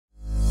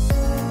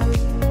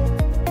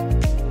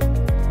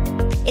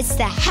It's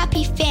the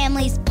Happy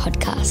Families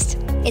podcast.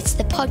 It's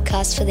the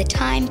podcast for the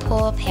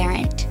time-poor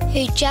parent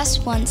who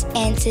just wants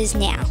answers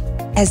now.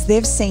 As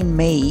they've seen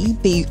me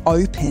be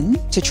open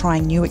to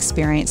trying new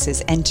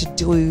experiences and to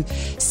do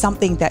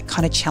something that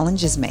kind of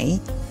challenges me,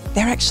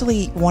 they're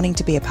actually wanting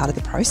to be a part of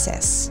the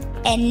process.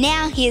 And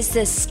now here's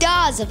the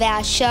stars of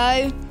our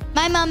show,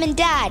 my mum and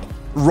dad.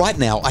 Right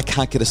now, I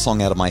can't get a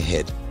song out of my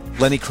head.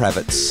 Lenny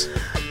Kravitz,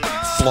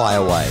 Fly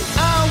Away.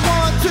 I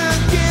want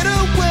to get away.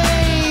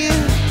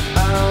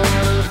 I want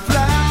to fly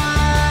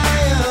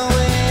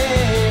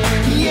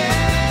away.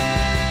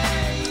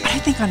 Yeah. I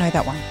don't think I know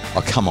that one.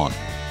 Oh, come on.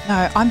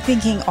 No, I'm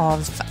thinking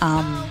of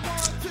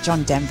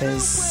John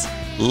Denver's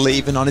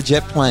Leaving on a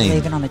Jet Plane.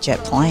 Leaving on a Jet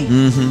Plane.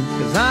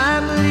 Mm-hmm. 'Cause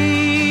I'm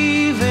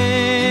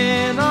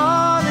leaving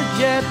on a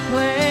jet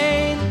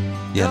plane.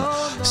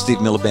 Yeah,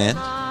 Steve Miller Band,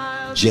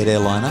 Jet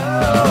Airliner.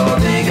 Oh,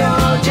 big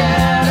old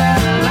jet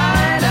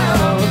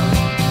airliner.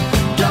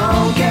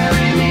 Don't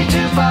carry me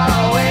too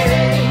far away.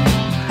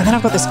 And then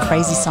I've got this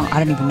crazy song. I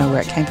don't even know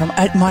where it came from.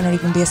 It might not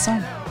even be a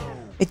song.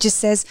 It just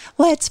says,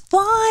 "Let's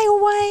fly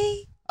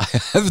away." I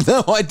have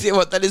no idea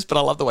what that is, but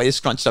I love the way you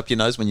scrunched up your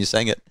nose when you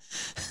sang it.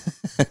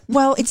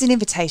 Well, it's an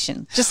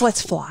invitation. Just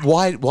let's fly.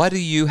 Why do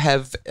you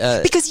have...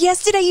 Because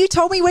yesterday you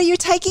told me where you're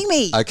taking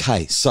me.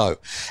 Okay, so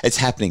it's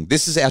happening.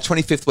 This is our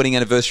 25th wedding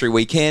anniversary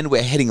weekend.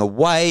 We're heading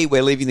away.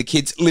 We're leaving the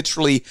kids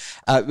literally,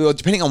 well,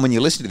 depending on when you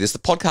listen to this, the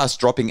podcast's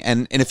dropping,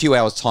 and in a few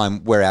hours'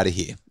 time, we're out of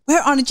here.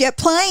 We're on a jet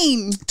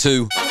plane.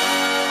 To...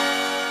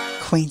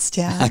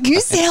 Queenstown, New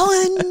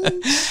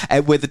Zealand.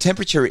 Where the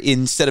temperature,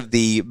 instead of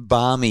the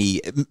balmy,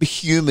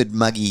 humid,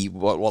 muggy,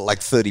 like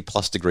 30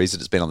 plus degrees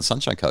that it's been on the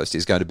Sunshine Coast,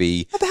 is going to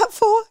be... About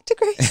 4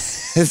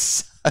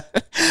 degrees.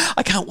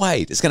 I can't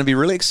wait. It's going to be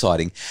really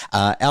exciting.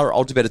 Our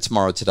I'll Do Better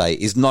Tomorrow today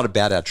is not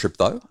about our trip,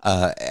 though.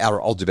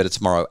 Our I'll Do Better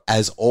Tomorrow,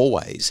 as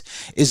always,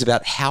 is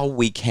about how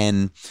we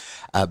can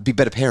be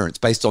better parents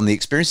based on the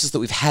experiences that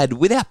we've had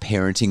with our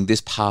parenting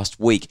this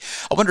past week.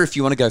 I wonder if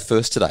you want to go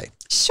first today.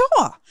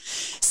 Sure.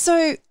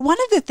 So one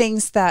of the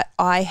things that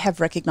I have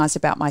recognised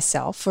about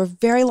myself for a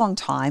very long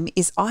time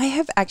is I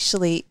have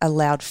actually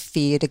allowed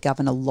fear to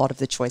govern a lot of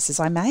the choices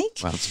I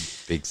make. Well,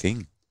 that's a big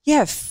thing.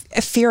 Yeah,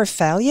 a fear of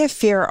failure,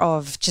 fear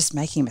of just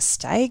making a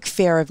mistake,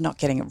 fear of not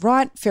getting it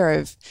right, fear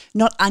of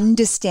not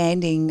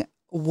understanding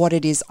what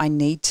it is I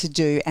need to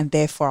do, and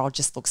therefore I'll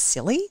just look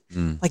silly.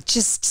 Like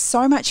just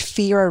so much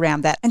fear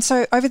around that. And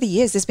so over the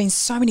years, there's been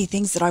so many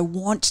things that I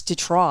want to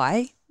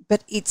try,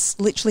 but it's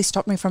literally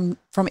stopped me from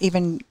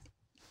even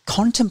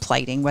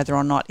contemplating whether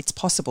or not it's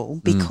possible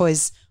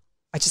because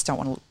I just don't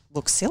want to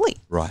look silly.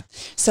 Right.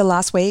 So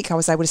last week I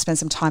was able to spend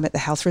some time at the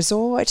health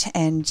resort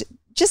and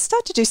just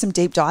start to do some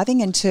deep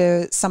diving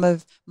into some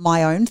of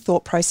my own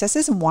thought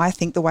processes and why I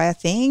think the way I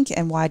think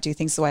and why I do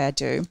things the way I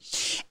do.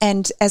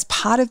 And as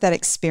part of that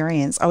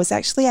experience, I was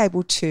actually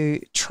able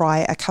to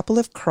try a couple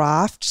of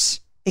craft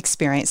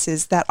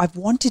experiences that I've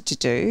wanted to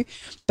do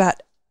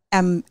but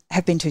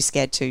have been too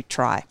scared to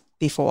try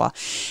before.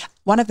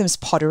 One of them is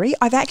pottery.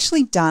 I've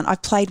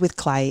played with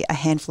clay a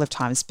handful of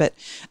times, but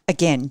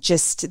again,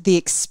 just the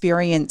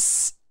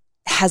experience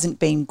hasn't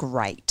been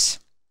great.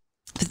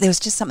 But there was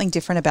just something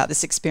different about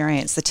this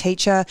experience. The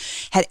teacher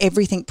had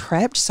everything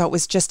prepped, so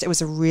it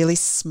was a really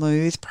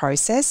smooth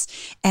process.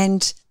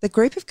 And the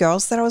group of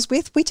girls that I was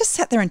with, we just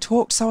sat there and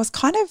talked. So I was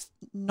kind of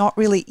not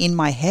really in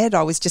my head.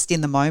 I was just in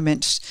the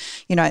moment,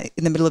 in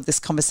the middle of this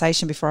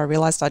conversation before I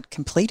realised I'd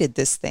completed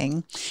this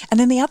thing. And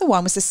then the other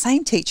one was the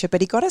same teacher,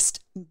 but he got us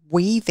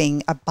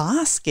weaving a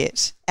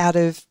basket out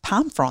of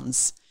palm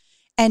fronds.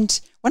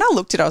 And when I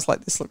looked at it, I was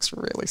like, this looks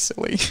really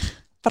silly.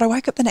 But I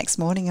woke up the next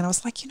morning and I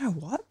was like, you know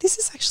what? This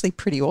is actually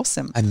pretty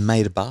awesome. I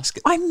made a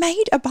basket.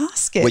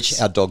 Which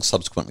our dog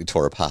subsequently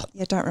tore apart.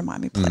 Yeah, don't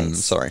remind me,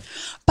 please. Sorry.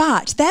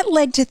 But that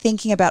led to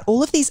thinking about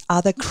all of these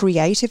other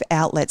creative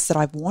outlets that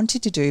I've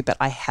wanted to do, but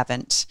I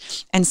haven't.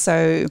 And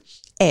so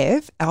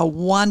Ev, our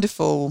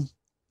wonderful...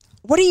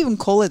 What do you even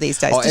call her these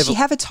days? Does she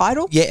have a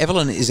title? Yeah,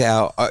 Evelyn is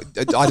our... I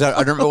don't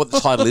remember what the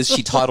title is.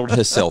 She titled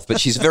herself,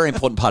 but she's a very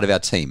important part of our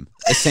team.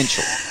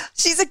 Essential.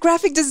 She's a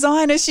graphic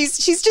designer. She's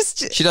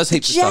just... She does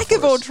heaps of stuff jack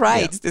of all for us.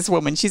 trades, this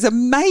woman. She's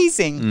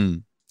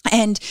amazing.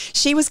 And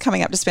she was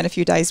coming up to spend a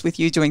few days with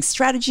you doing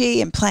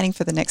strategy and planning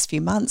for the next few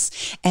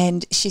months.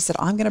 And she said,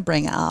 I'm going to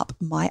bring up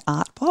my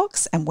art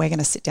box and we're going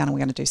to sit down and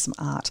we're going to do some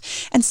art.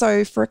 And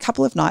so for a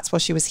couple of nights while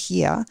she was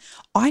here,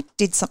 I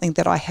did something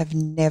that I have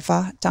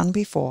never done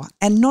before.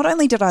 And not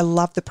only did I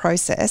love the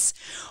process,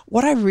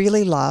 what I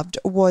really loved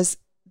was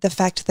the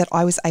fact that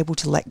I was able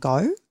to let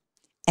go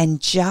and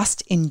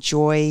just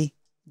enjoy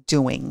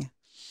doing.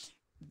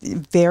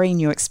 Very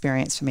new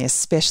experience for me,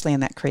 especially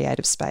in that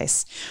creative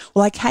space.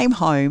 Well, I came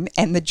home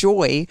and the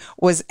joy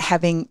was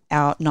having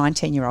our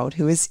 19-year-old,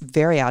 who is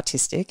very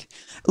artistic,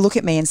 look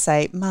at me and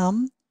say,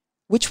 Mum,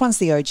 which one's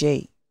the OG?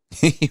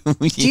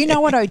 Do you know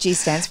what OG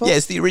stands for? Yeah,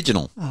 it's the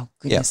original. Oh,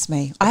 goodness me.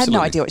 Absolutely. I had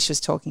no idea what she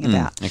was talking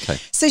about. Okay.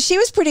 So she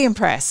was pretty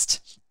impressed.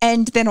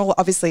 And then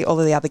obviously all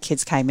of the other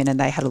kids came in and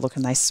they had a look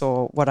and they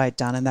saw what I'd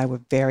done and they were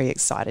very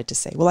excited to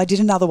see. Well, I did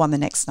another one the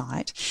next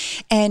night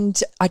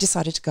and I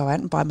decided to go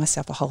out and buy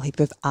myself a whole heap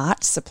of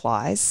art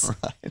supplies.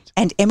 Right.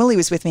 And Emily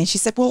was with me and she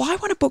said, well, I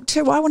want a book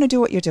too. I want to do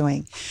what you're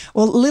doing.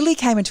 Well, Lily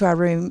came into our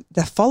room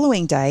the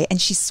following day and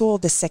she saw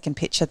the second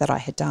picture that I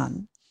had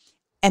done.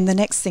 And the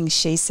next thing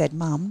she said,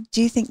 Mum,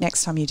 do you think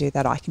next time you do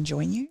that I can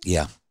join you?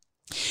 Yeah.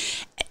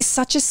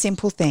 Such a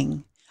simple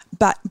thing.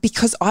 But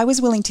because I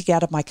was willing to get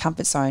out of my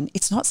comfort zone,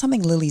 it's not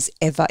something Lily's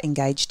ever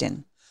engaged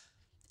in.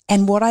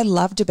 And what I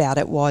loved about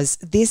it was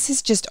this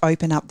has just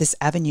opened up this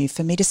avenue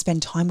for me to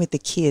spend time with the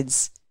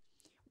kids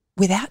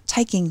without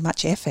taking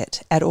much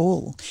effort at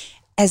all.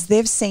 As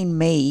they've seen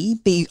me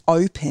be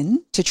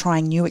open to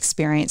trying new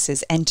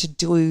experiences and to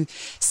do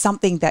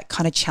something that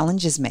kind of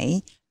challenges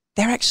me,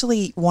 they're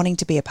actually wanting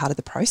to be a part of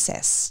the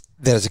process.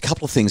 There's a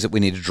couple of things that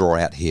we need to draw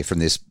out here from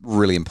this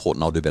really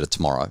important I'll Do Better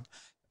Tomorrow.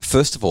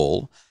 First of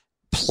all,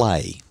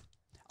 play.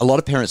 A lot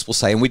of parents will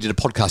say, and we did a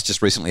podcast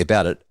just recently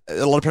about it,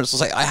 a lot of parents will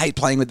say, I hate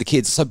playing with the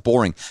kids, it's so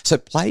boring. So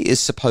play is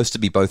supposed to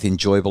be both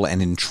enjoyable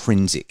and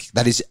intrinsic.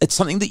 That is, it's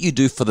something that you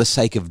do for the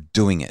sake of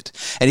doing it.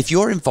 And if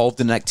you're involved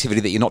in an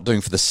activity that you're not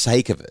doing for the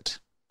sake of it,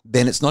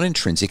 then it's not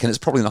intrinsic and it's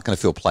probably not going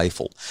to feel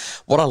playful.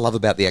 What I love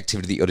about the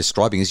activity that you're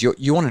describing is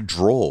you want to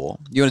draw,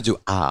 you want to do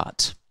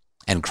art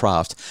and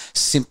craft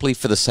simply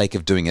for the sake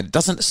of doing it. It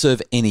doesn't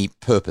serve any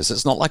purpose.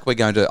 It's not like we're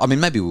going to, I mean,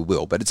 maybe we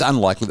will, but it's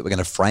unlikely that we're going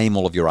to frame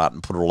all of your art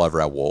and put it all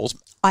over our walls.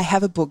 I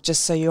have a book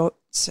just I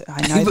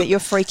know that you're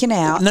freaking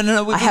out.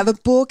 No. I have a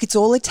book. It's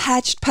all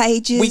attached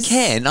pages. We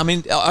can. I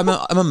mean,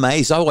 I'm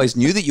amazed. I always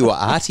knew that you were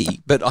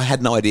arty, but I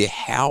had no idea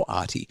how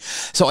arty.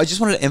 So I just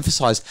wanted to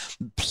emphasize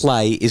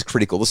play is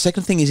critical. The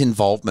second thing is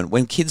involvement.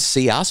 When kids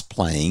see us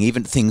playing,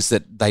 even things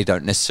that they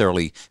don't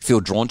necessarily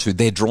feel drawn to,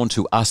 they're drawn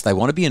to us. They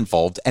want to be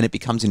involved and it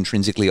becomes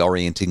intrinsically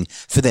orienting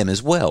for them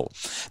as well.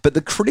 But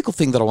the critical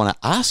thing that I want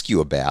to ask you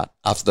about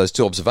after those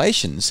two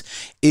observations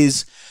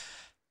is,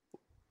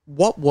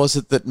 what was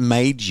it that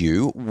made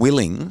you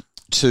willing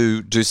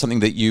to do something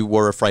that you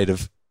were afraid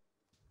of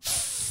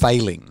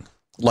failing?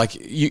 Like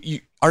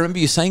I remember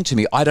you saying to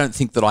me, I don't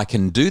think that I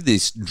can do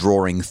this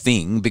drawing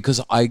thing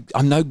because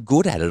I'm no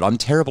good at it. I'm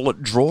terrible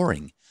at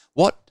drawing.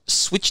 What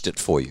switched it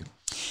for you?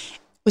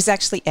 It was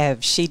actually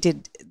Ev. She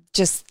did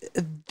just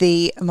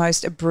the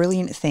most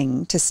brilliant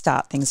thing to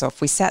start things off.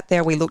 We sat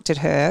there, we looked at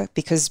her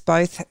because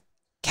both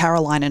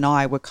Caroline and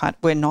I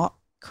were not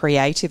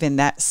creative in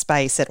that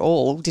space at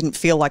all, didn't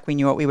feel like we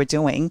knew what we were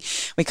doing.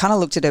 We kind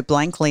of looked at her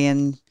blankly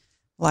and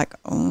like,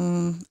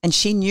 and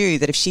she knew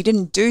that if she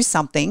didn't do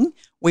something,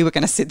 we were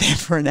going to sit there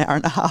for an hour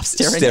and a half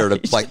staring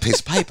at a blank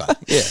piece of paper.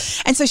 Yeah.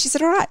 And so she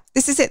said, all right,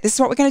 this is it. This is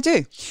what we're going to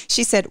do.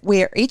 She said,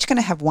 we're each going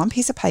to have one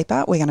piece of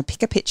paper. We're going to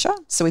pick a picture.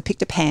 So we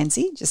picked a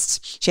pansy.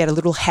 She had a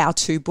little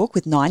how-to book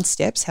with 9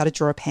 steps, how to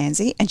draw a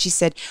pansy. And she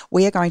said,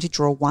 we are going to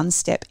draw 1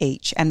 step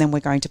each and then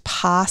we're going to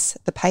pass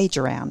the page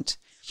around.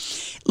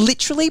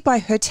 Literally by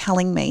her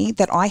telling me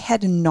that I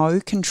had no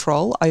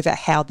control over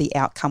how the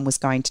outcome was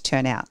going to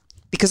turn out,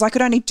 because I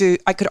could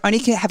only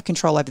have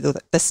control over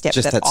the step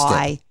that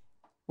I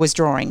was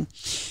drawing.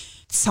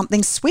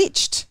 Something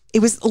switched. It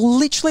was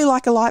literally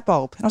like a light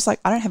bulb. And I was like,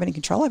 I don't have any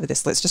control over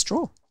this. Let's just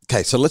draw.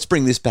 Okay, so let's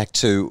bring this back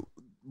to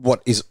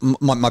what is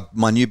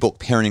my new book,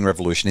 Parenting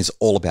Revolution, is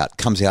all about.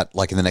 Comes out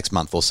like in the next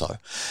month or so.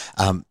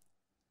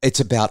 It's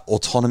about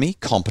autonomy,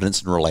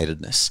 competence, and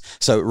relatedness.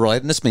 So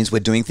relatedness means we're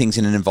doing things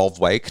in an involved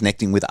way,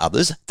 connecting with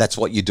others. That's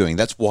what you're doing.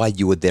 That's why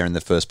you were there in the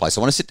first place. I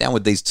want to sit down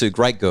with these two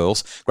great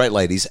girls, great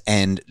ladies,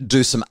 and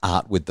do some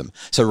art with them.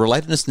 So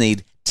relatedness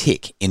need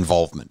tick,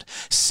 involvement.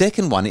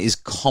 Second one is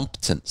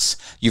competence.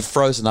 You've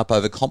frozen up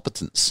over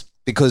competence,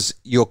 because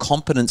your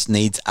competence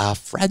needs are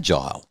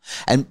fragile.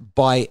 And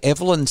by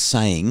Evelyn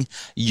saying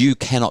you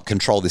cannot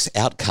control this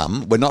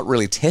outcome, we're not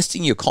really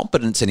testing your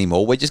competence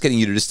anymore. We're just getting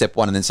you to do step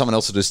 1 and then someone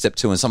else will do step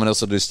 2 and someone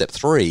else will do step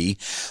 3.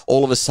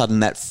 All of a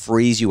sudden that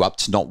frees you up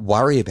to not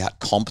worry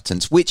about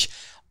competence, which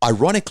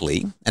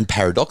ironically and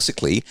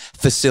paradoxically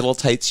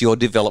facilitates your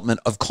development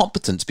of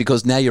competence,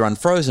 because now you're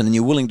unfrozen and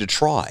you're willing to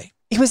try.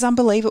 It was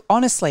unbelievable.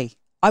 Honestly,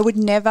 I would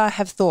never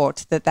have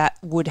thought that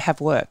would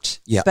have worked.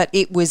 Yeah. But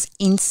it was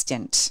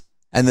instant.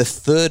 And the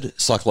third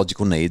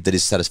psychological need that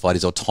is satisfied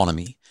is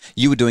autonomy.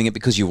 You were doing it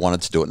because you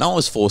wanted to do it. No one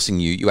was forcing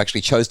you. You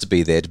actually chose to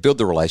be there to build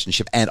the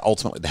relationship and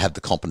ultimately to have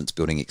the competence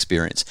building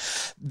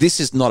experience. This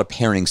is not a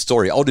parenting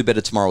story. I'll Do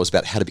Better Tomorrow is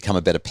about how to become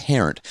a better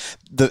parent.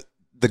 The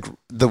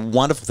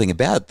wonderful thing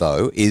about it,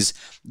 though, is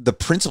the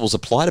principles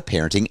apply to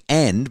parenting,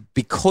 and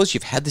because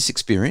you've had this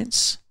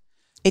experience,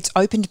 it's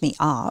opened me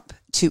up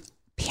to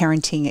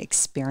parenting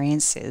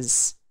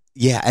experiences.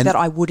 Yeah, and that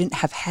I wouldn't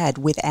have had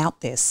without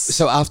this.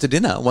 So after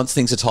dinner, once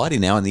things are tidy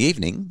now in the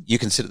evening, you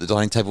can sit at the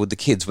dining table with the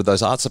kids with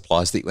those art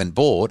supplies that you went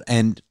bought,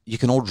 and you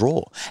can all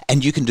draw.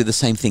 And you can do the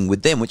same thing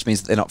with them, which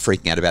means that they're not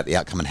freaking out about the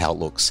outcome and how it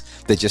looks.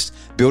 They're just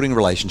building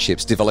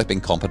relationships,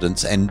 developing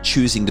competence, and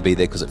choosing to be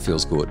there because it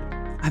feels good.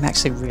 I'm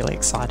actually really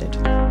excited.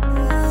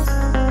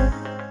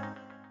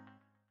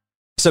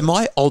 So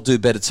my I'll Do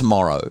Better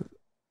Tomorrow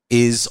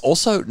is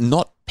also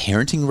not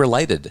parenting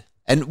related.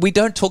 And we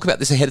don't talk about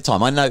this ahead of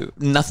time. I know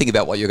nothing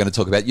about what you're going to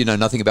talk about. You know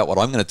nothing about what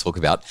I'm going to talk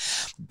about.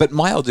 But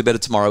my I'll do better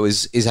tomorrow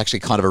is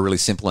actually kind of a really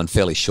simple and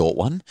fairly short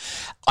one.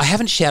 I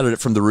haven't shouted it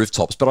from the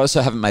rooftops, but I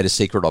also haven't made a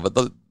secret of it.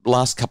 The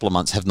last couple of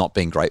months have not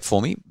been great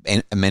for me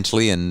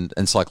mentally and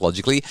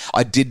psychologically.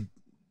 I did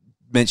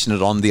mention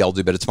it on the I'll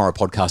Do Better Tomorrow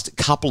podcast a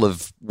couple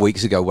of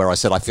weeks ago where I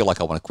said I feel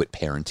like I want to quit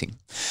parenting.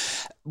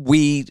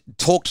 We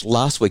talked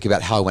last week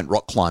about how I went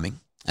rock climbing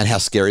and how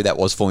scary that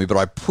was for me, but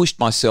I pushed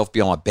myself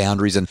beyond my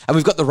boundaries. And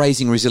we've got the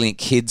Raising Resilient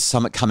Kids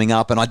Summit coming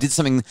up, and I did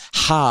something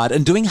hard.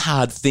 And doing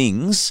hard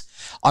things,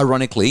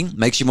 ironically,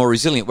 makes you more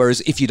resilient,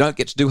 whereas if you don't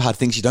get to do hard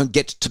things, you don't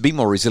get to be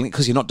more resilient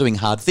because you're not doing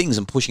hard things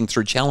and pushing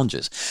through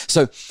challenges.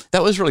 So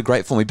that was really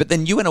great for me. But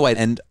then you went away,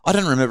 and I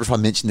don't remember if I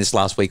mentioned this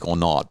last week or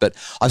not, but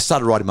I've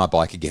started riding my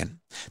bike again.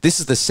 This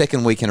is the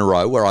second week in a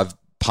row where I've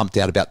pumped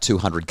out about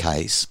 200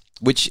 Ks.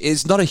 Which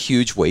is not a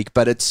huge week,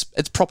 but it's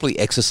properly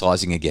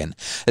exercising again.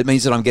 It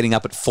means that I'm getting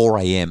up at 4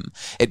 a.m.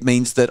 It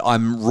means that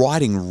I'm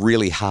riding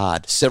really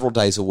hard several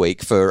days a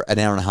week for an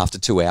hour and a half to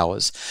 2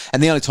 hours.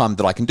 And the only time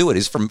that I can do it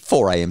is from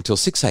 4 a.m. till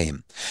 6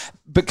 a.m.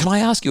 But can I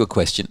ask you a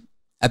question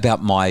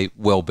about my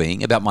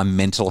well-being, about my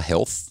mental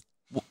health?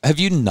 Have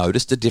you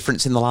noticed a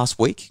difference in the last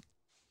week?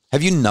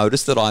 Have you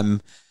noticed that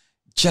I'm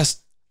just...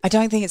 I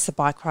don't think it's the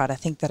bike ride. I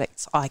think that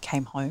I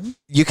came home.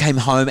 You came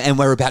home and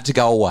we're about to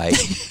go away.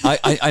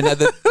 I know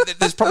that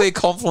there's probably a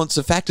confluence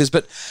of factors,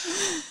 but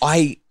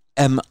I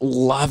am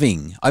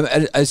loving,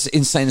 as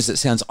insane as it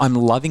sounds, I'm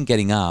loving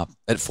getting up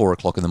at 4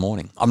 o'clock in the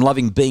morning. I'm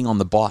loving being on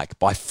the bike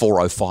by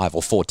 4:05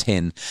 or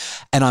 4:10,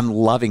 and I'm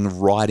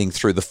loving riding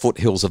through the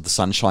foothills of the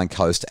Sunshine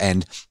Coast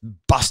and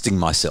busting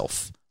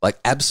myself, like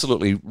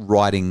absolutely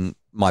riding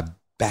my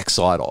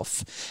backside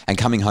off and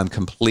coming home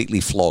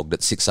completely flogged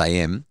at 6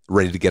 a.m,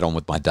 ready to get on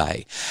with my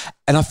day.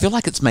 And I feel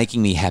like it's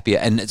making me happier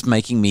and it's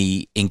making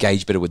me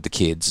engage better with the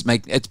kids.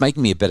 It's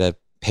making me a better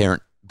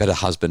parent, better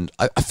husband.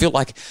 I feel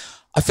like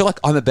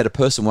I'm a better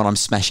person when I'm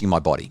smashing my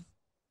body.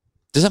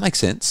 Does that make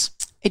sense?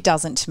 It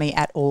doesn't to me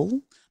at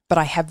all, but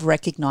I have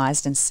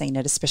recognised and seen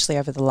it, especially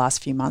over the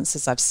last few months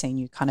as I've seen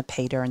you kind of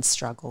peter and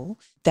struggle,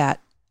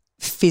 that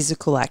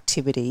physical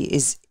activity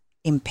is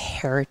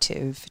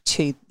imperative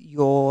to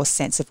your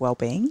sense of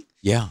well-being.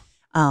 Yeah.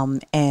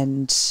 And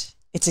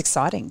it's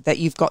exciting that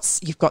you've got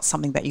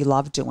something that you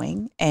love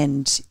doing,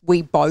 and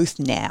we both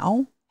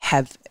now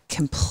have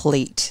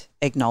complete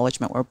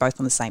acknowledgement. We're both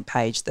on the same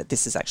page that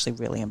this is actually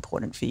really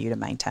important for you to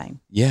maintain.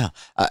 Yeah.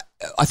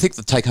 I think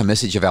the take-home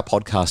message of our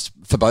podcast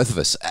for both of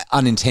us,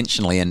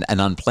 unintentionally and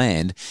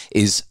unplanned,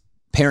 is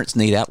parents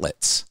need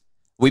outlets.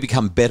 We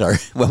become better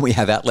when we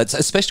have outlets,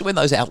 especially when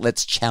those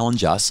outlets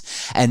challenge us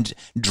and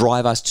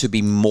drive us to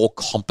be more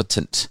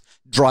competent,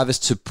 drive us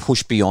to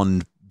push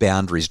beyond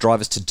boundaries, drive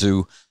us to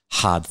do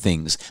hard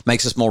things,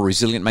 makes us more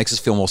resilient, makes us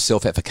feel more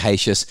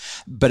self-efficacious,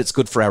 but it's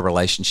good for our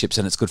relationships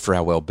and it's good for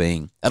our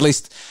well-being. At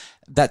least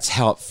that's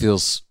how it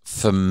feels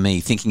for me,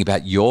 thinking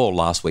about your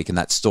last week and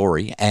that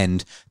story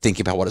and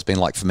thinking about what it's been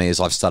like for me as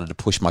I've started to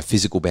push my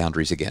physical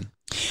boundaries again.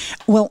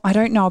 Well, I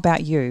don't know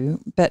about you,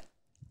 but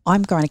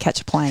I'm going to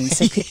catch a plane.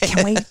 So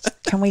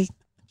can we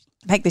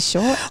make this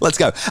short? Let's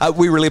go.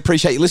 We really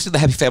appreciate you listening to the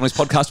Happy Families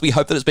podcast. We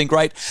hope that it's been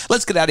great.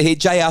 Let's get out of here.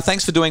 JR,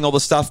 thanks for doing all the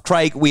stuff.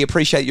 Craig, we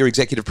appreciate your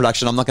executive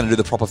production. I'm not going to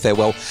do the proper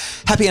farewell.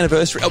 Happy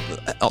anniversary.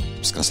 I'm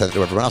just going to say that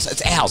to everyone else.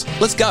 It's ours.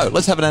 Let's go.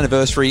 Let's have an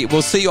anniversary.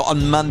 We'll see you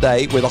on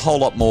Monday with a whole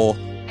lot more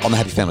on the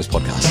Happy Families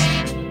podcast.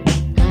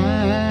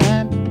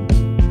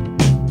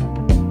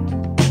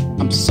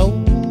 I'm so